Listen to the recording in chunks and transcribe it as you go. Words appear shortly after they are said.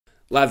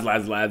Lads,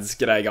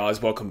 g'day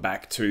guys, welcome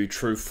back to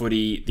True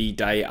Footy, the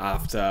day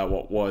after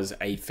what was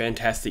a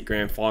fantastic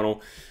grand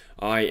final.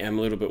 I am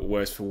a little bit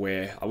worse for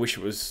wear. I wish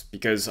it was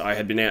because I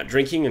had been out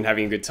drinking and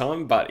having a good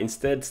time, but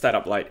instead stayed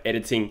up late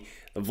editing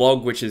the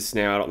vlog, which is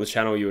now out on the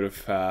channel. You would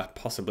have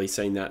possibly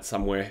seen that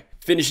somewhere.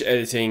 Finished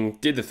editing,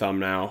 did the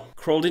thumbnail,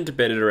 crawled into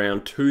bed at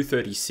around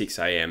 2:36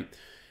 AM,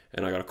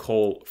 and I got a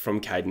call from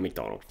Caden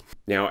McDonald.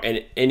 Now,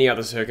 in any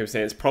other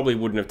circumstance, probably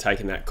wouldn't have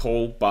taken that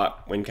call,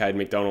 but when Caden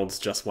McDonald's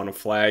just won a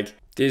flag,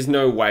 there's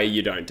no way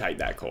you don't take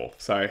that call.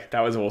 So that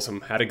was awesome.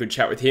 Had a good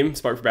chat with him,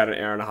 spoke for about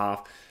an hour and a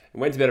half, and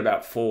went to bed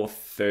about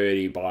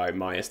 4:30 by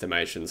my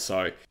estimation.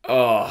 So,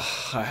 I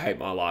hate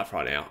my life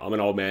right now. I'm an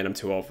old man, I'm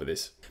too old for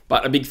this.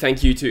 But a big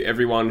thank you to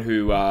everyone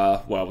who,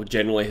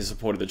 generally has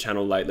supported the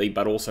channel lately,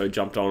 but also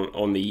jumped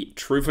on the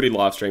True Footy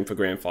live stream for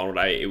Grand Final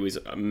Day. It was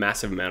a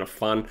massive amount of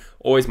fun.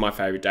 Always my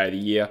favourite day of the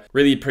year.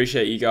 Really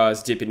appreciate you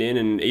guys dipping in,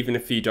 and even a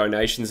few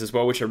donations as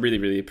well, which I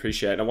really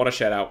appreciate. And I want to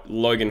shout out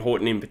Logan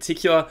Horton in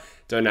particular,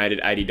 donated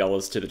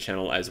 $80 to the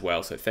channel as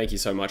well. So thank you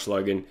so much,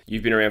 Logan.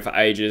 You've been around for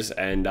ages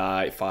and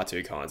far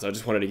too kind. So I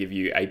just wanted to give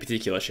you a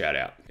particular shout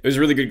out. It was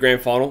a really good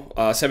grand final.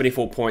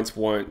 74 points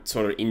won't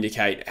sort of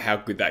indicate how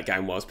good that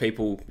game was.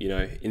 People, you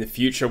know, in the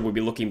future will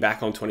be looking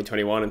back on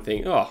 2021 and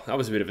think, oh, that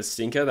was a bit of a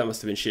stinker. That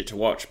must have been shit to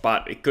watch.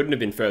 But it couldn't have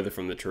been further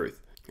from the truth.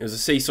 It was a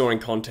seesawing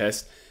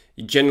contest.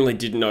 You generally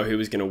didn't know who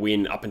was going to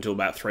win up until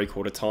about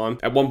three-quarter time.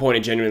 At one point, it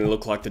genuinely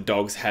looked like the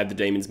Dogs had the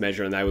Demons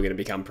measure and they were going to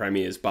become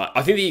premiers. But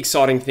I think the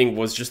exciting thing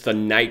was just the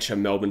nature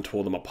Melbourne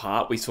tore them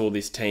apart. We saw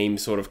this team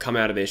sort of come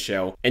out of their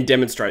shell and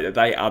demonstrate that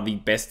they are the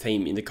best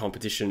team in the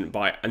competition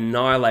by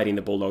annihilating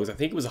the Bulldogs. I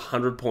think it was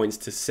 100 points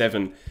to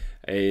 7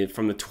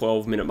 from the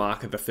 12-minute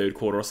mark of the third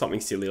quarter or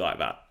something silly like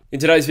that. In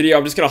today's video,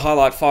 I'm just going to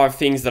highlight 5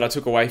 things that I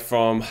took away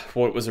from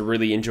what was a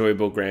really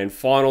enjoyable grand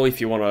final.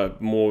 If you want a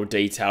more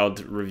detailed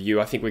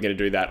review, I think we're going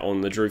to do that on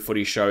the True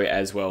Footy show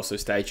as well, so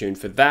stay tuned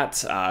for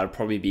that. It'll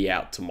probably be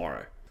out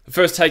tomorrow. The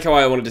first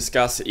takeaway I want to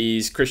discuss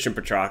is Christian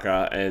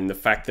Petrarca and the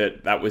fact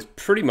that that was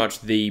pretty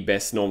much the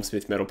best Norm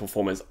Smith medal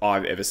performance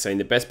I've ever seen.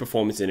 The best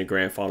performance in a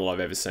grand final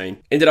I've ever seen.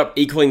 Ended up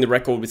equaling the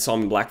record with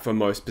Simon Black for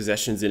most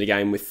possessions in a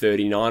game with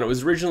 39. It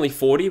was originally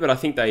 40, but I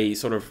think they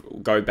sort of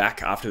go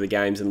back after the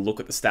games and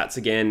look at the stats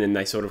again and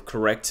they sort of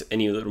correct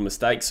any little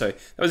mistakes. So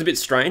that was a bit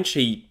strange.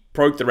 He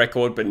broke the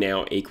record, but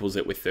now equals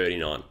it with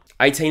 39.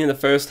 18 in the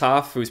first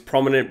half, it was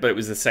prominent, but it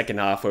was the second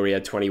half where he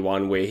had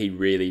 21 where he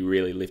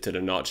really lifted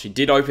a notch. He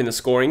did open the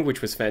scoring,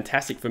 which was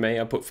fantastic for me.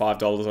 I put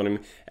 $5 on him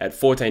at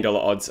 $14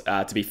 odds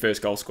to be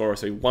first goal scorer,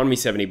 so he won me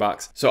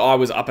 $70. So I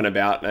was up and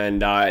about,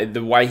 and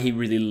the way he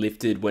really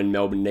lifted when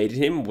Melbourne needed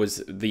him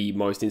was the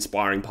most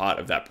inspiring part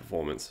of that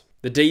performance.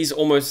 The D's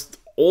almost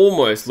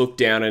looked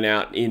down and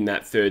out in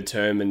that third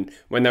term, and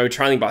when they were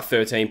trailing by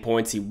 13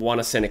 points, he won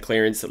a centre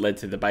clearance that led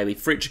to the Bailey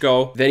Fritsch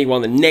goal. Then he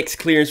won the next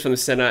clearance from the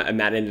centre, and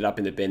that ended up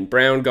in the Ben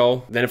Brown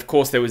goal. Then, of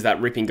course, there was that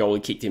ripping goal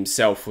he kicked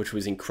himself, which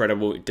was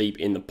incredible, deep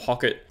in the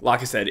pocket.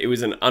 Like I said, it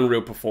was an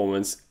unreal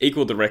performance,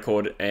 equaled the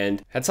record,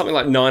 and had something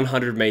like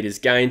 900 metres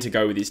gained to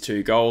go with his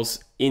 2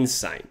 goals.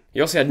 Insane.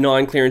 He also had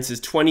 9 clearances,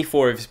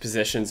 24 of his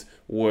possessions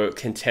were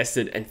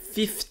contested, and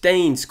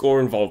 15 score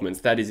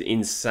involvements. That is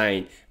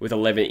insane, with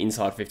 11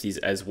 inside 50s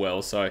as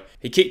well. So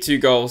he kicked 2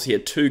 goals, he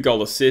had 2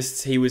 goal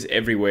assists, he was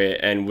everywhere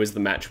and was the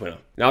match winner.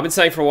 Now, I've been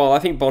saying for a while, I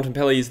think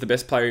Bontempelli is the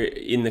best player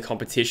in the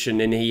competition,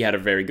 and he had a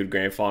very good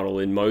grand final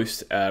in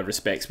most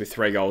respects with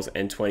 3 goals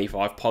and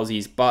 25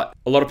 posies. But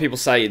a lot of people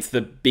say it's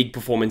the big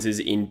performances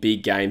in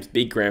big games,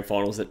 big grand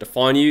finals that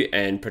define you,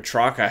 and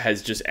Petrarca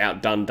has just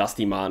outdone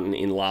Dusty Martin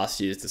in last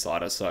year's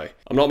decider. So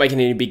I'm not making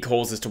any big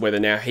calls as to whether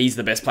now he's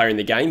the best player in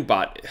the game,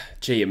 but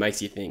gee, it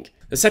makes you think.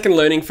 The second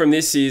learning from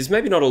this is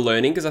maybe not a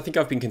learning, because I think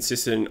I've been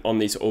consistent on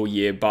this all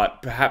year,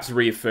 but perhaps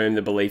reaffirm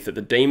the belief that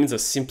the Demons are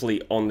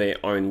simply on their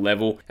own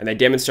level, and they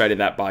demonstrated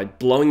that by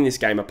blowing this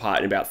game apart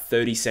in about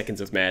 30 seconds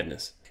of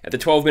madness. At the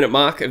 12-minute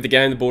mark of the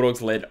game, the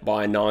Bulldogs led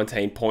by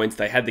 19 points.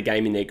 They had the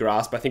game in their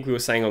grasp. I think we were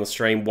saying on the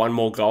stream, 1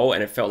 more goal,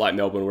 and it felt like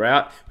Melbourne were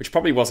out, which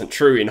probably wasn't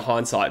true in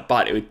hindsight,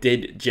 but it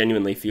did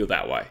genuinely feel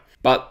that way.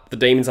 But the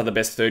Demons are the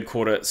best third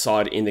quarter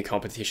side in the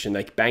competition.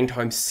 They banged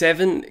home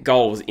 7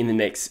 goals in the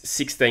next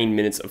 16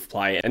 minutes of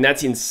play, and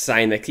that's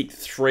insane. They kicked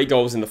 3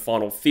 goals in the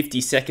final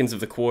 50 seconds of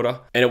the quarter,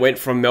 and it went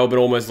from Melbourne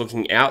almost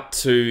looking out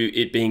to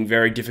it being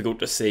very difficult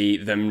to see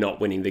them not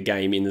winning the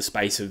game in the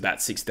space of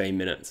that 16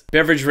 minutes.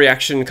 Beveridge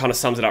reaction kind of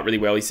sums it up really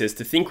well. He says,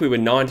 to think we were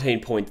 19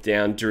 points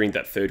down during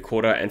that third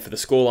quarter, and for the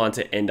scoreline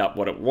to end up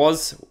what it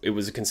was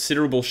a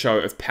considerable show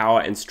of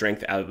power and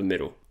strength out of the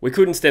middle. We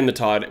couldn't stem the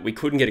tide, we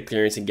couldn't get a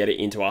clearance and get it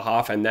into our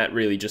half, and that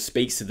really just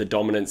speaks to the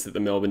dominance that the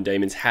Melbourne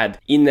Demons had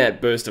in that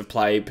burst of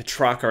play.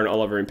 Petrarca and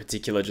Oliver in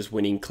particular just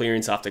winning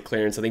clearance after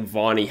clearance. I think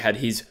Viney had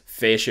his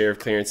fair share of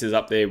clearances,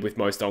 up there with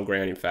most on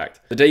ground in fact.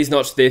 The D's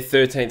notched their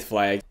 13th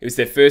flag. It was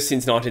their first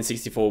since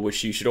 1964,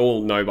 which you should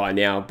all know by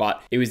now,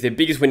 but it was their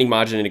biggest winning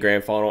margin in a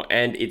grand final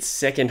and its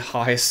second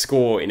highest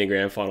score in a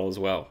grand final as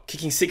well.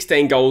 Kicking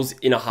 16 goals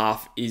in a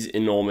half is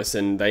enormous,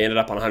 and they ended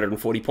up on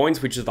 140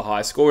 points, which is the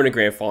highest score in a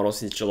grand final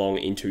since Geelong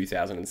in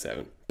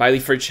 2007. Bailey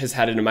Fritsch has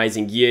had an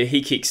amazing year.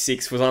 He kicked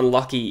 6, was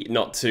unlucky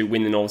not to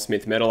win the Norm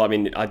Smith medal. I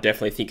mean, I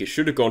definitely think it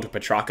should have gone to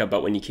Petrarca,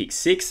 but when you kick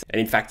 6, and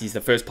in fact, he's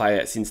the first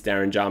player since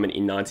Darren Jarman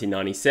in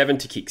 1997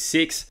 to kick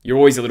 6, you're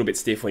always a little bit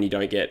stiff when you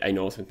don't get a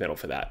Norm Smith medal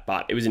for that.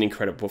 But it was an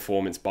incredible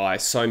performance by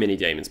so many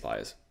Demons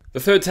players. The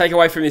third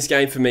takeaway from this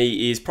game for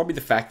me is probably the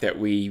fact that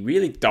we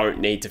really don't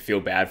need to feel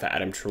bad for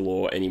Adam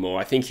Treloar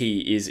anymore. I think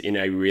he is in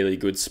a really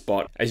good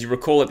spot. As you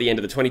recall, at the end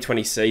of the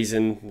 2020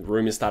 season,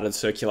 rumours started to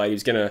circulate. He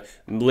was going to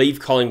leave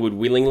Collingwood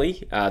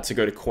willingly to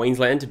go to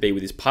Queensland to be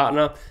with his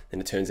partner. Then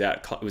it turns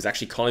out it was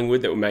actually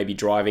Collingwood that were maybe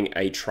driving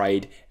a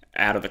trade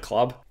out of the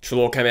club.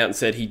 Treloar came out and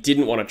said he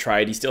didn't want to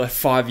trade. He still had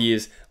 5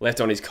 years left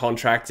on his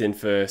contract, and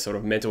for sort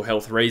of mental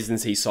health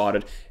reasons, he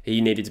decided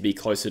he needed to be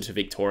closer to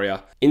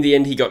Victoria. In the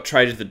end, he got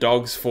traded to the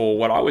Dogs for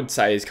what I would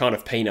say is kind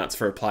of peanuts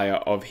for a player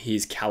of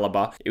his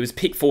caliber. It was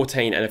pick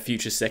 14 and a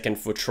future second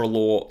for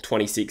Treloar,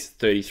 26,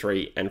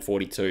 33, and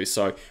 42.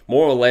 So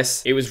more or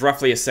less, it was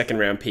roughly a second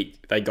round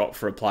pick they got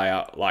for a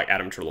player like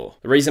Adam Treloar.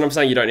 The reason I'm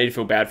saying you don't need to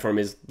feel bad for him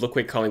is look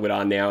where Collingwood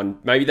are now, and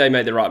maybe they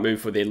made the right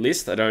move for their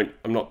list. I'm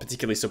not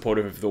particularly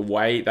supportive of the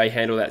way they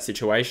handle that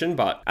situation,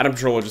 but Adam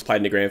Treloar just played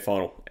in the grand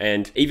final.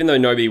 And even though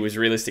nobody was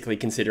realistically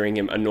considering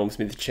him a Norm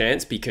Smith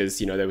chance because,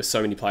 you know, there were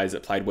so many players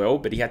that played well,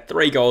 but he had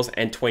 3 goals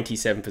and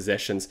 27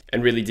 possessions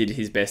and really did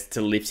his best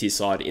to lift his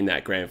side in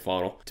that grand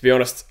final. To be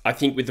honest, I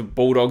think with the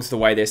Bulldogs, the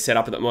way they're set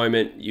up at the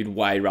moment, you'd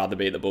way rather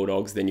be at the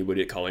Bulldogs than you would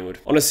at Collingwood.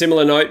 On a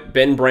similar note,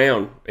 Ben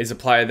Brown is a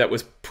player that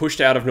was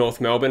pushed out of North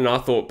Melbourne, and I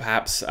thought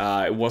perhaps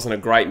it wasn't a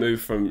great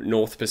move from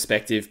North's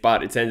perspective,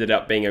 but it's ended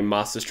up being a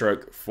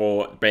masterstroke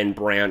for Ben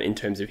Brown in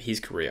terms of his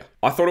career.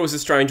 I thought it was a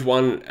strange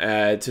one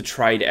to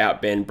trade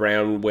out Ben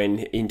Brown when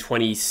in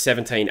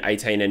 2017,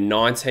 18 and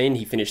 19,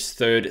 he finished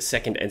 3rd,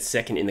 2nd and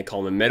 2nd in the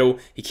Coleman medal.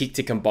 He kicked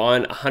a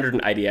combined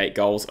 188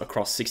 goals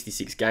across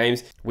 66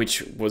 games,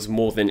 which was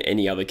more than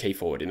any other key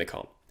forward in the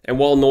comp. And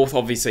while North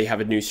obviously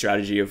have a new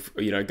strategy of,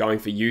 you know, going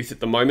for youth at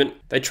the moment,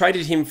 they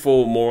traded him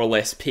for more or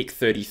less pick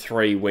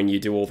 33 when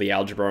you do all the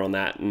algebra on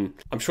that. And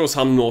I'm sure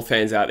some North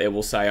fans out there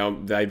will say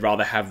they'd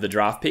rather have the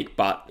draft pick,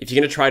 but if you're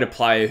going to trade a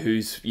player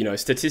who's, you know,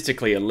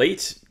 statistically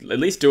elite, at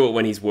least do it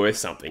when he's worth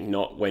something,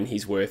 not when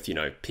he's worth, you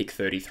know, pick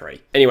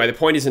 33. Anyway, the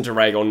point isn't to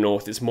rag on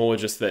North, it's more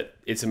just that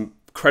it's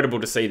incredible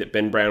to see that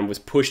Ben Brown was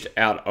pushed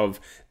out of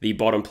the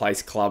bottom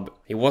place club.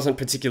 He wasn't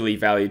particularly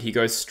valued. He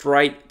goes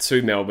straight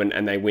to Melbourne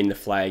and they win the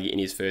flag in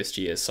his first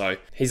year. So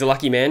he's a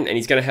lucky man, and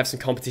he's going to have some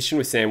competition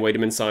with Sam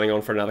Wiedemann signing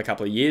on for another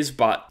couple of years,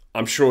 but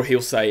I'm sure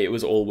he'll say it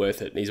was all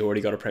worth it, and he's already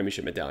got a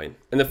premiership medallion.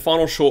 And the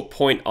final short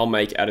point I'll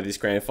make out of this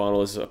grand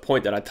final is a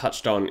point that I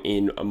touched on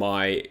in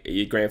my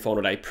grand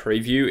final day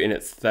preview, and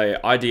it's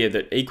the idea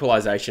that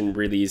equalisation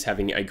really is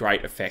having a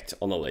great effect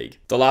on the league.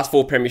 The last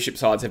 4 premiership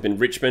sides have been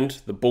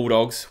Richmond, the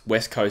Bulldogs,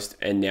 West Coast,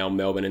 and now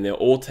Melbourne, and they're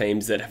all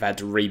teams that have had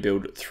to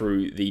rebuild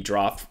through the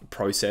draft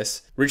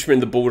process.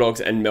 Richmond, the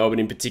Bulldogs, and Melbourne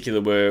in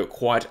particular were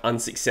quite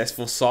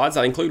unsuccessful sides.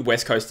 I include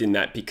West Coast in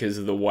that because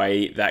of the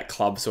way that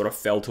club sort of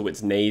fell to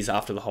its knees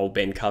after the whole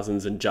Ben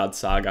Cousins and Judd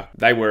saga.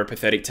 They were a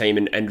pathetic team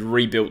and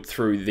rebuilt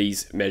through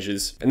these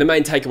measures. And the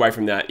main takeaway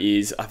from that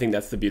is, I think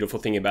that's the beautiful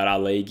thing about our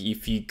league.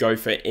 If you go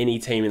for any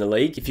team in the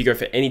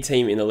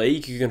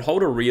league, you can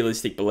hold a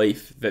realistic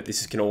belief that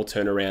this can all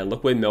turn around.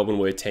 Look where Melbourne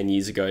were 10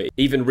 years ago.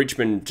 Even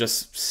Richmond,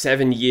 just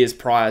 7 years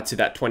prior to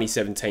that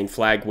 2017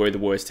 flag, were the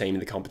worst team in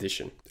the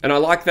competition. And I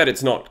like that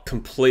it's not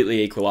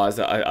completely equalised.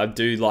 I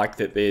do like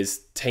that there's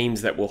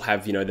teams that will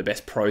have, you know, the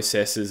best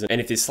processes, and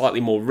if there's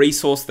slightly more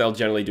resource, they'll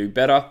generally do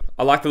better.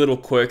 I like the little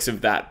quirks of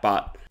that,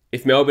 but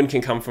if Melbourne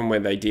can come from where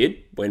they did,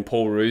 when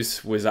Paul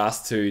Roos was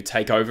asked to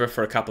take over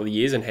for a couple of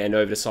years and hand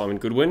over to Simon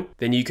Goodwin,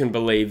 then you can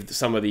believe that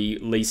some of the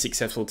least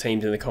successful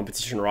teams in the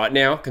competition right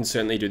now can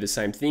certainly do the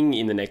same thing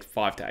in the next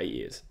 5 to 8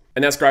 years.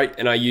 And that's great,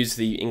 and I use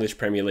the English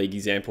Premier League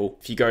example.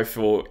 If you go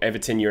for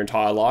Everton your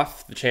entire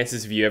life, the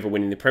chances of you ever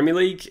winning the Premier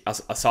League,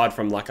 aside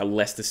from like a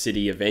Leicester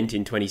City event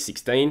in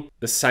 2016,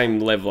 the same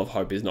level of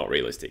hope is not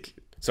realistic.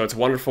 So it's a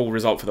wonderful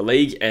result for the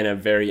league and a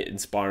very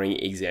inspiring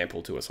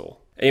example to us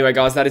all. Anyway,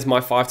 guys, that is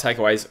my 5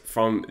 takeaways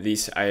from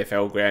this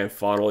AFL Grand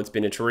Final. It's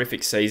been a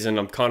terrific season.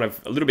 I'm kind of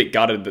a little bit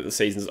gutted that the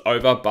season's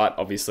over, but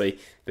obviously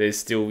there's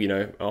still, you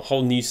know, a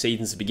whole new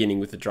season's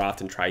beginning with the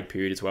draft and trade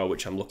period as well,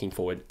 which I'm looking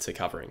forward to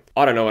covering.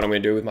 I don't know what I'm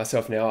going to do with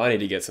myself now. I need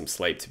to get some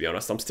sleep, to be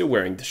honest. I'm still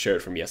wearing the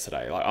shirt from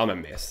yesterday. Like, I'm a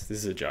mess. This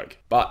is a joke.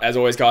 But as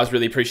always, guys,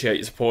 really appreciate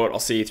your support. I'll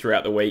see you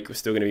throughout the week. We're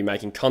still going to be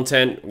making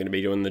content. We're going to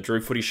be doing the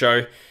True Footy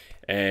show,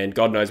 and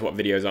God knows what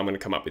videos I'm going to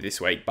come up with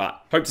this week.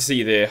 But hope to see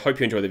you there.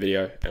 Hope you enjoy the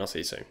video, and I'll see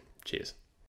you soon. Cheers.